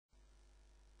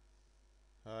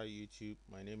Hi YouTube,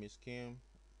 my name is Kim.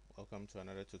 Welcome to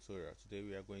another tutorial. Today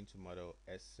we are going to model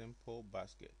a simple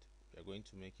basket. We are going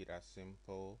to make it as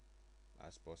simple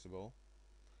as possible.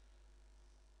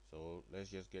 So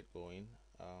let's just get going.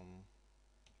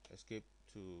 Escape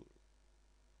to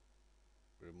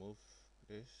remove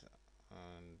this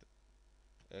and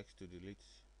X to delete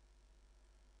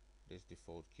this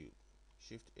default cube.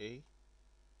 Shift A,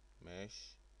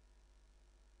 mesh,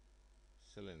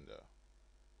 cylinder,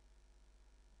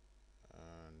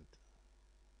 and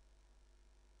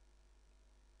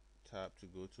tab to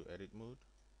go to edit mode.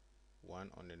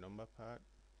 1 on the number pad.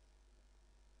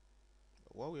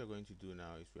 What we are going to do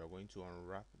now is we are going to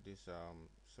unwrap this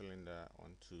cylinder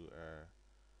onto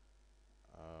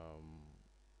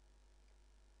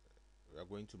we are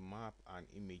going to map an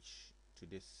image to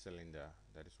this cylinder.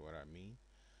 That is what I mean.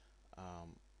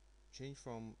 Change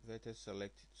from vertex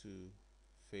select to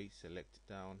face select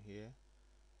down here.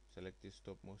 Select this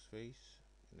topmost face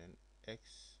and then X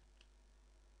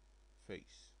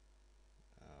face.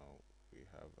 We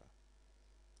have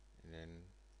and then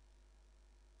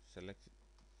select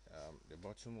the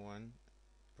bottom one,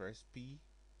 press P,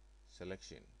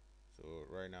 selection. So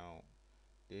right now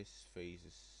this face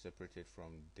is separated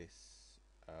from this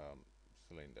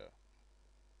cylinder.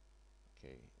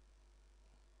 Okay,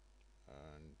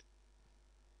 and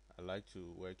I like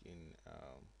to work in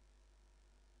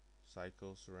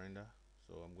cycles render,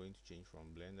 so I'm going to change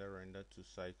from blender render to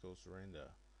cycles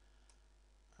render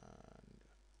and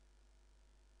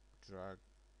drag.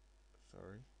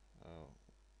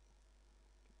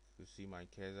 You see my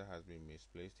cursor has been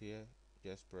misplaced here.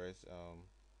 Just press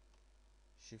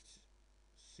shift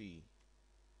C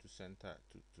to center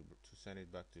to send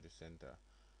it back to the center.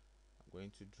 I'm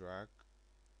going to drag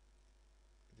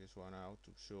this one out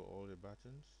to show all the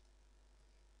buttons.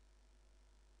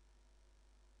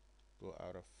 Go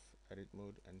out of edit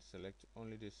mode and select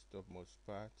only this topmost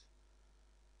part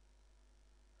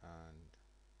and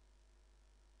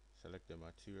select the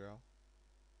material,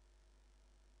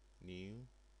 new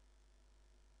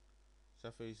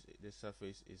surface. The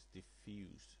surface is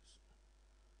diffused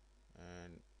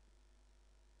and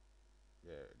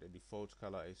the default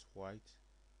color is white.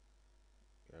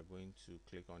 We are going to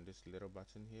click on this little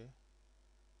button here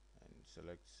and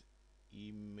select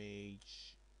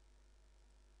image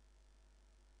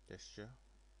texture,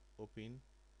 open.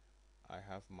 I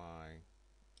have my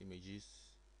images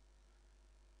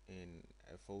in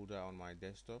a folder on my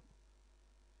desktop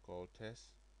called test.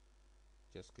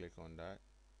 Just click on that,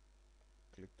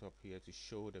 click top here to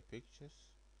show the pictures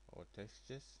or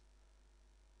textures.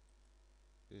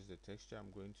 This is the texture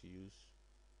I'm going to use,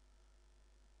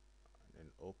 and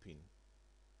then open.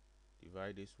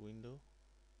 Divide this window,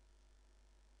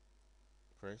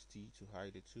 press T to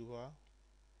hide the toolbar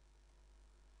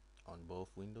on both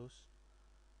windows.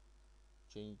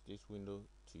 Change this window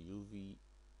to UV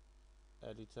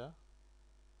editor.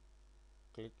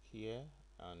 Click here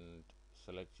and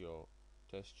select your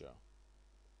texture,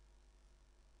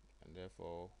 and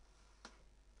therefore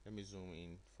let me zoom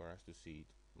in for us to see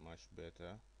it much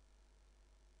better.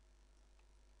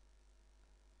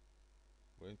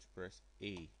 I'm going to press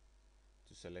A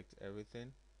to select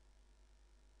everything.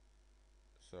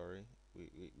 Sorry,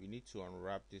 we need to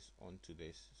unwrap this onto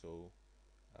this. So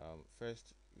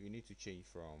first we need to change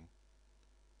from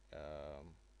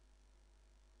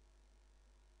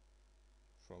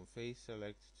face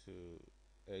select to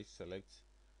edge select,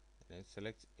 and then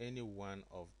select any one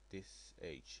of this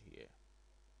edge here.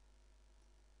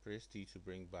 Press T to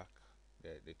bring back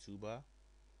the toolbar,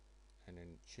 and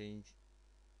then change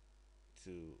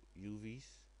to UVs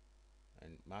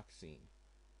and maxing.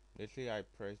 Literally I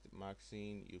pressed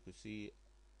maxing. You could see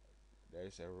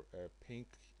there's a pink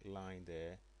line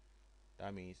there.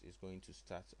 That means it's going to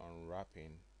start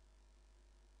unwrapping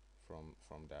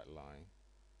from that line.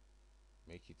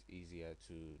 Make it easier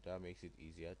to that makes it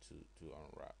easier to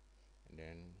unwrap. And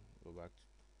then go back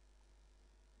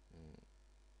to,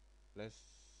 let's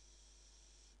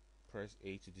press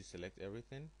A to deselect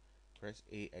everything, press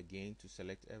A again to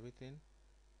select everything,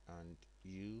 and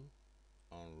U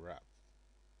unwrap.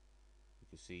 You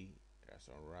can see it has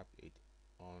unwrapped it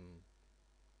on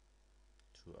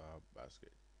to our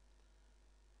basket.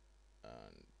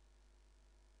 And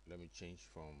let me change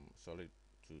from solid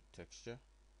to texture,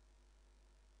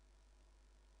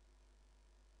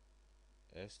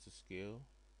 S to scale,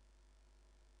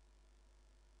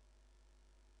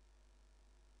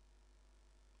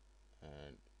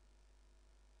 and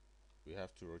we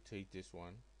have to rotate this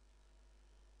one.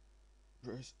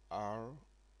 Press R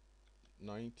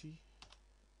 90,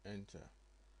 enter,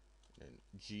 then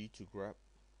G to grab,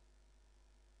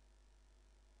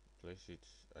 place it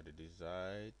at the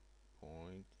desired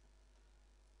point,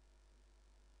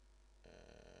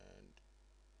 and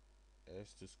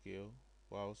S to scale.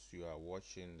 Whilst you are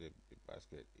watching the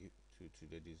basket to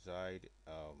the desired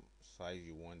size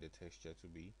you want the texture to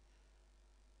be,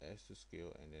 S to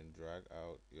scale, and then drag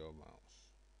out your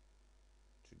mouse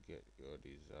to get your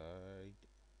desired.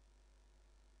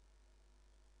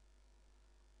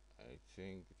 I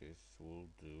think this will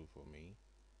do for me.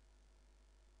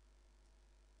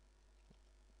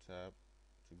 Tab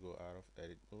to go out of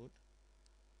edit mode.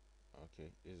 Okay,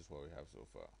 this is what we have so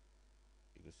far.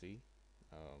 You can see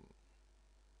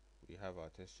we have our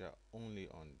texture only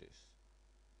on this.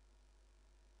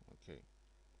 Okay,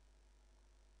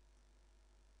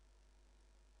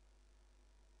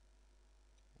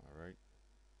 all right.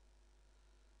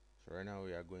 So right now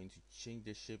we are going to change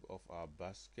the shape of our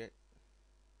basket.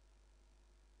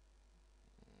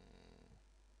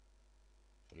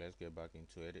 So let's get back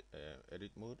into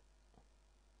edit mode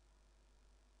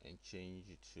and change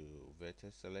it to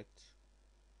vertex select,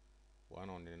 one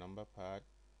on the number pad,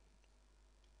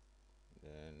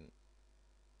 then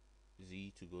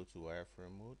Z to go to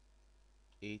wireframe mode,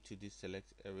 A to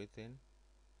deselect everything,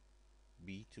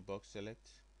 B to box select,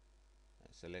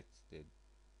 and select the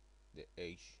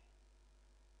edge,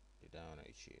 the down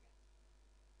edge here,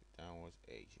 the downwards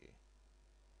edge here,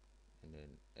 and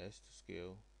then S to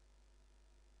scale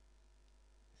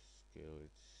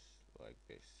it like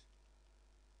this.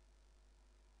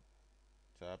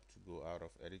 Tab to go out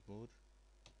of edit mode,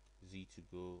 Z to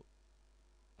go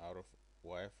out of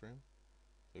wireframe.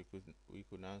 So we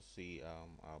could now see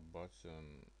our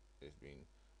button is being.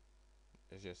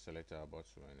 Let's just select our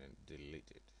button and then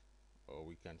delete it, or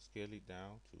we can scale it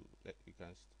down to.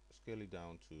 Scale it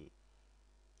down to.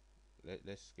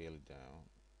 Let's scale it down.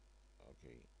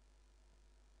 Okay.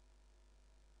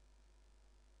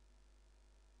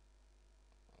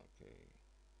 Okay.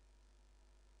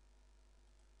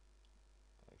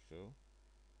 Like so.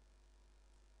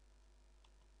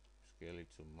 Scale it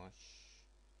to much.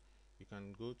 You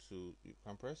can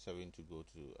press 7 to go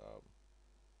to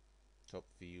top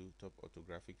view, top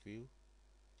orthographic view,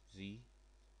 Z,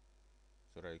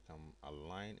 so that you can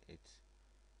align it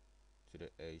to the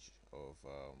edge of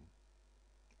our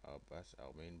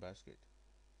main basket.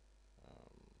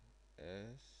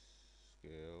 S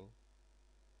scale.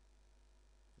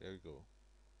 There we go.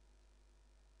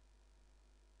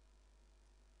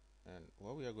 And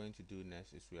what we are going to do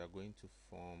next is we are going to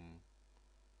form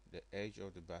the edge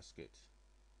of the basket.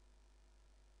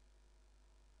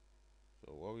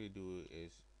 So what we do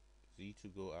is Z to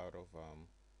go out of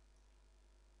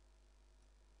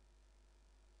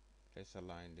let's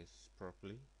align this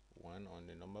properly, 1 on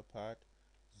the number pad,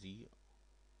 Z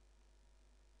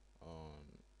on,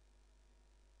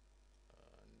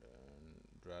 and then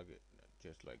drag it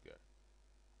just like that,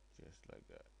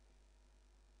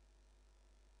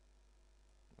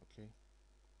 okay.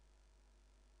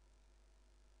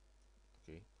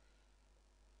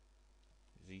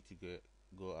 Z to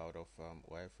go out of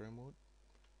wireframe mode,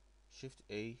 Shift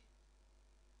A,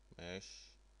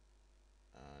 mesh,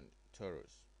 and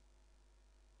torus.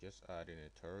 Just add in a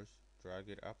torus, drag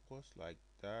it upwards like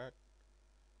that,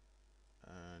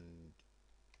 and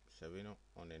 7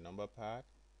 on the number pad.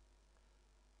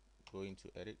 Go into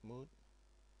edit mode,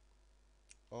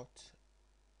 Alt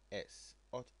S,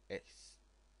 Alt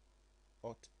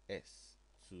S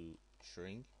to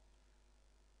shrink.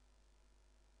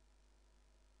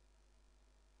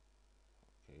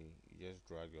 Okay, you just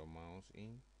drag your mouse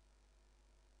in.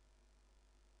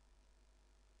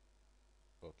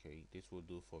 Okay, this will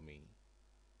do for me.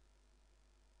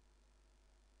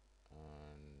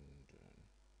 And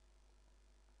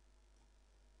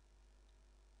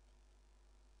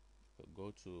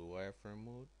go to wireframe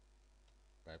mode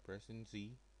by pressing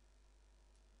Z.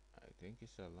 I think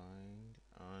it's aligned,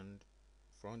 and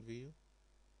front view,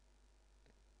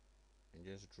 and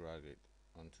just drag it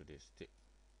onto this tip.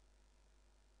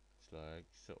 It's like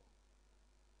so.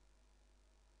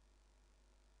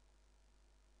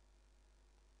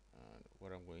 And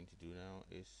what I'm going to do now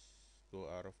is go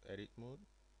out of edit mode,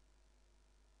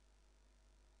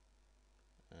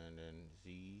 and then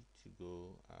Z to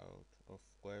go out of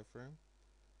wireframe,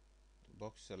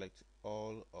 box select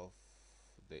all of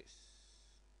this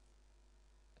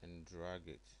and drag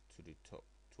it to the top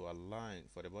to align,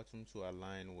 for the bottom to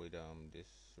align with this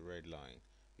red line,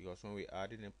 because when we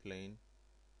add in a plane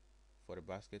for the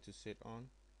basket to sit on,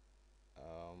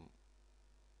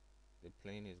 the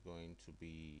plane is going to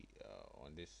be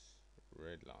on this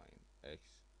red line X.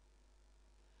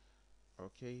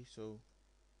 Okay, so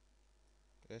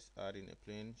let's add in a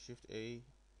plane, Shift A,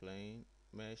 plane,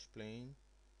 mesh plane,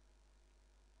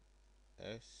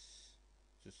 S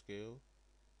to scale,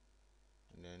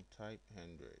 and then type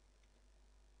 100.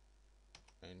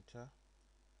 Enter.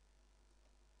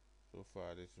 So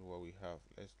far this is what we have.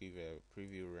 Let's give a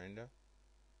preview render.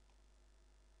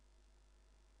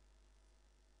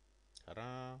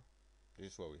 Ta-da!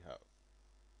 This is what we have.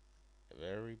 A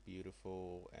very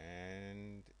beautiful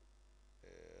and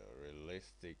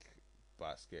realistic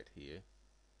basket here.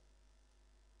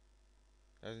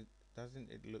 Doesn't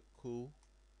it look cool?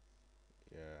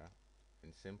 Yeah,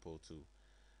 and simple too.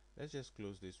 Let's just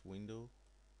close this window,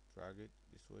 drag it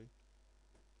this way,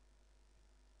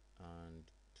 and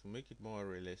to make it more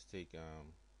realistic,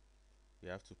 you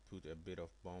have to put a bit of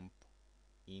bump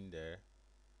in there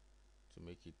to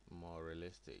make it more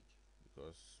realistic,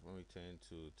 because when we turn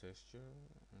to texture,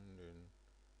 and then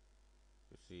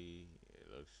you see it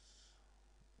looks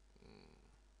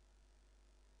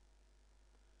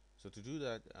so to do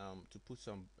that, to put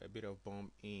a bit of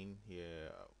bump in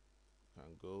here,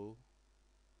 can go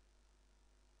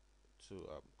to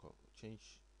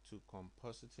change to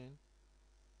compositing.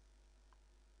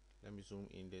 Let me zoom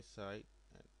in this side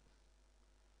and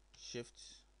shift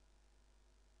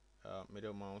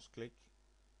middle mouse click,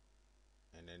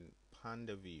 and then pan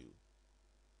the view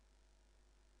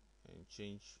and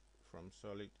change from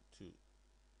solid to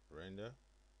render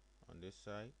on this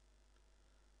side.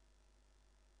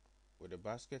 With the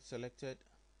basket selected,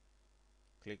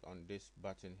 click on this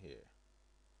button here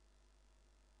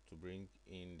to bring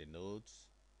in the nodes.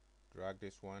 Drag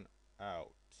this one out,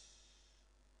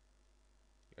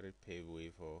 let it pave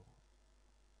way for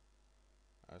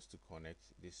us to connect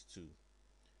these two.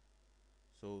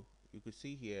 So you could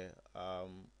see here,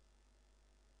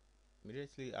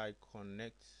 immediately I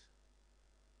connect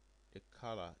the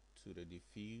color to the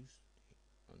diffuse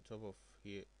on top of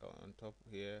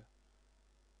here,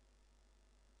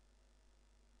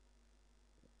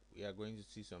 we are going to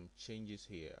see some changes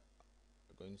here.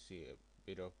 We're going to see a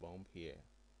bit of bump here.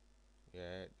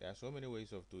 Yeah, there are so many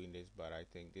ways of doing this, but I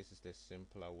think this is the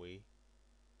simpler way.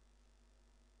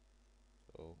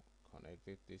 So connect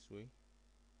it this way,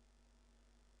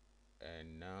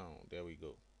 and now there we go.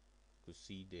 You could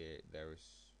see there is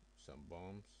some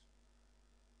bumps.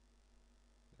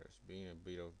 There's been a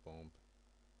bit of bump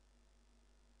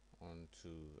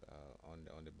onto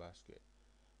on the basket.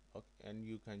 Okay, and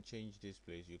you can change this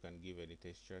place. You can give any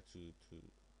texture to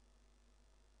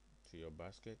your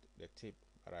basket, the tip,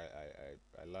 but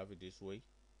I love it this way.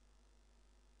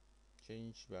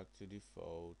 Change back to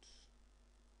default,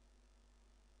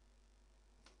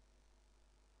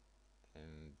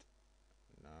 and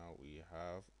now we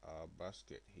have our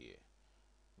basket here.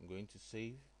 I'm going to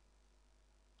save,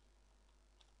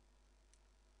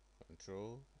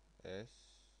 Control S,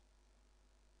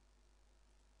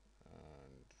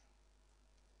 and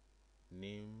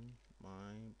name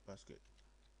my basket.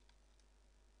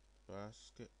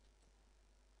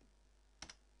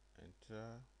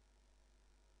 Enter.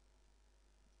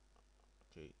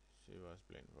 Okay, save as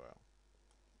blend file.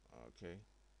 Okay,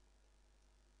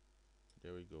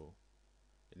 there we go.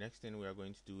 The next thing we are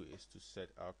going to do is to set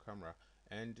our camera,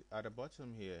 and at the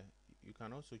bottom here you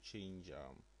can also change you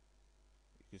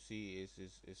can see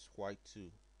it's white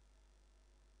too,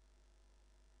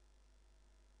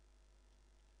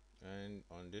 and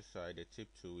on this side the tip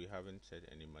tool, we haven't set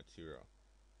any material.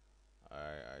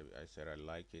 I said I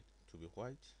like it to be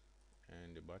white,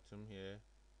 and the bottom here,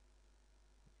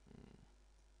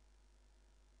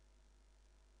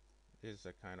 this is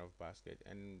a kind of basket,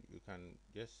 and you can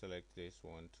just select this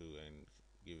one too and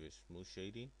give it smooth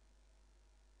shading.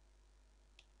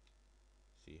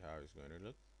 See how it's going to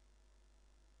look.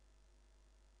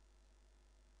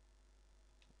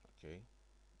 Okay,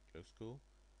 looks cool.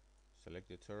 Select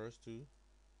the torus tool,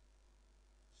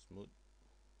 smooth.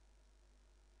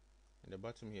 In the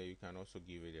bottom here you can also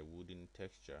give it a wooden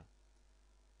texture.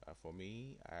 For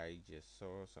me, I just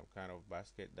saw some kind of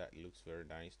basket that looks very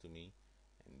nice to me,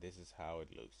 and this is how it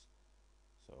looks.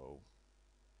 So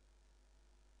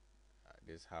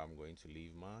this is how I'm going to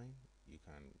leave mine. You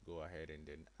can go ahead and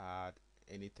then add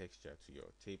any texture to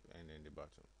your tip and then the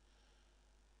bottom.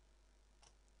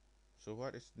 So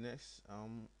what is next?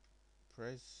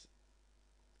 Press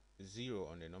 0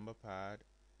 on the number pad,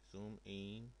 zoom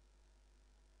in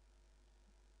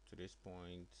to this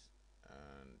point,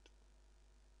 and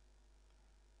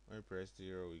when we press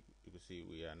 0, you can see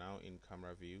we are now in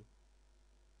camera view,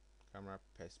 camera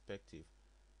perspective,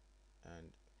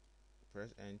 and press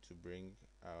N to bring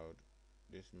out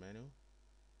this menu,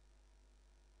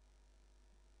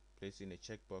 placing a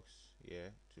checkbox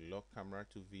here to lock camera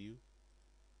to view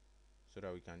so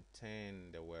that we can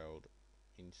turn the world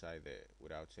inside there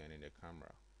without turning the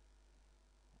camera.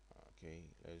 Okay,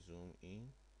 let's zoom in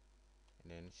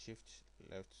and then shift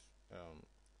left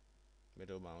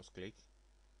middle mouse click,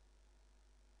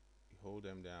 you hold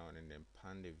them down and then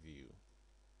pan the view.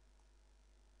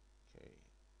 Okay,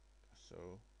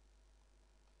 so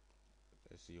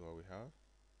let's see what we have.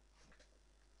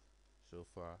 So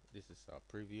far this is our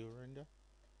preview render.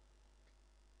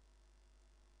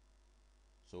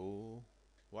 So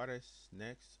what is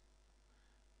next?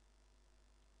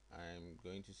 I'm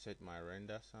going to set my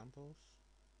render samples,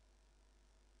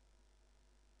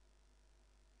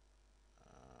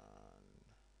 and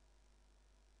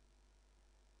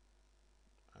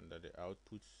under the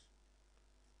outputs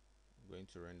I'm going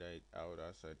to render it out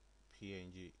as a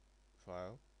PNG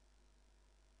file,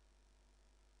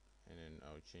 and then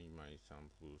I'll change my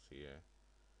samples here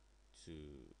to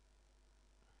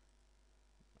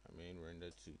my main render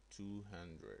to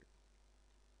 200,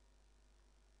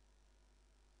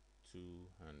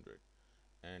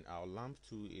 and our lamp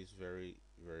 2 is very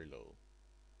low.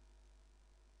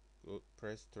 Go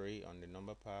press 3 on the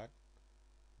number pad,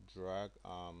 drag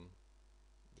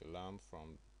the lamp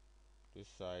from this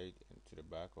side into the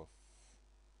back of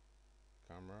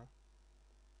camera,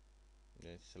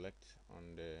 then select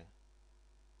on the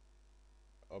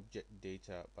object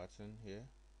data button here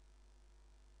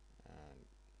and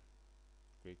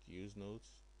click use nodes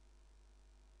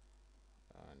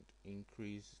and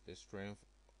increase the strength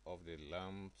of the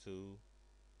lamp to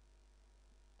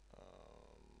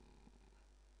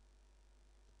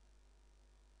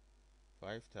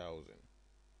 5000.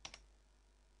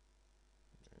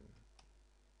 And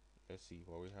let's see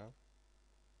what we have.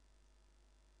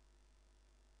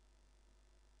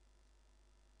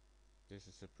 This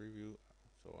is a preview,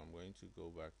 so I'm going to go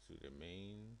back to the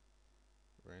main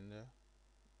render.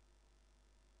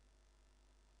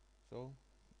 So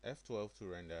F12 to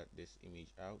render this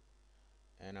image out,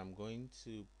 and I'm going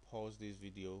to pause this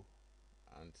video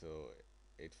until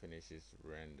it finishes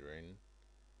rendering.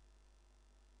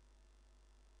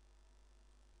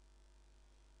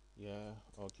 Yeah,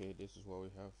 okay, this is what we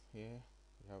have here.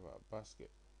 We have a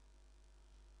basket.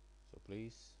 So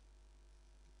please,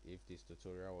 if this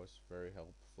tutorial was very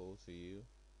helpful to you,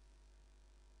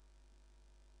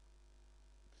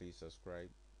 please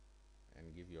subscribe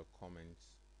and give your comments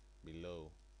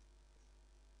below.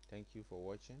 Thank you for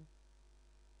watching.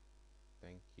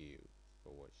 Thank you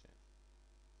for watching.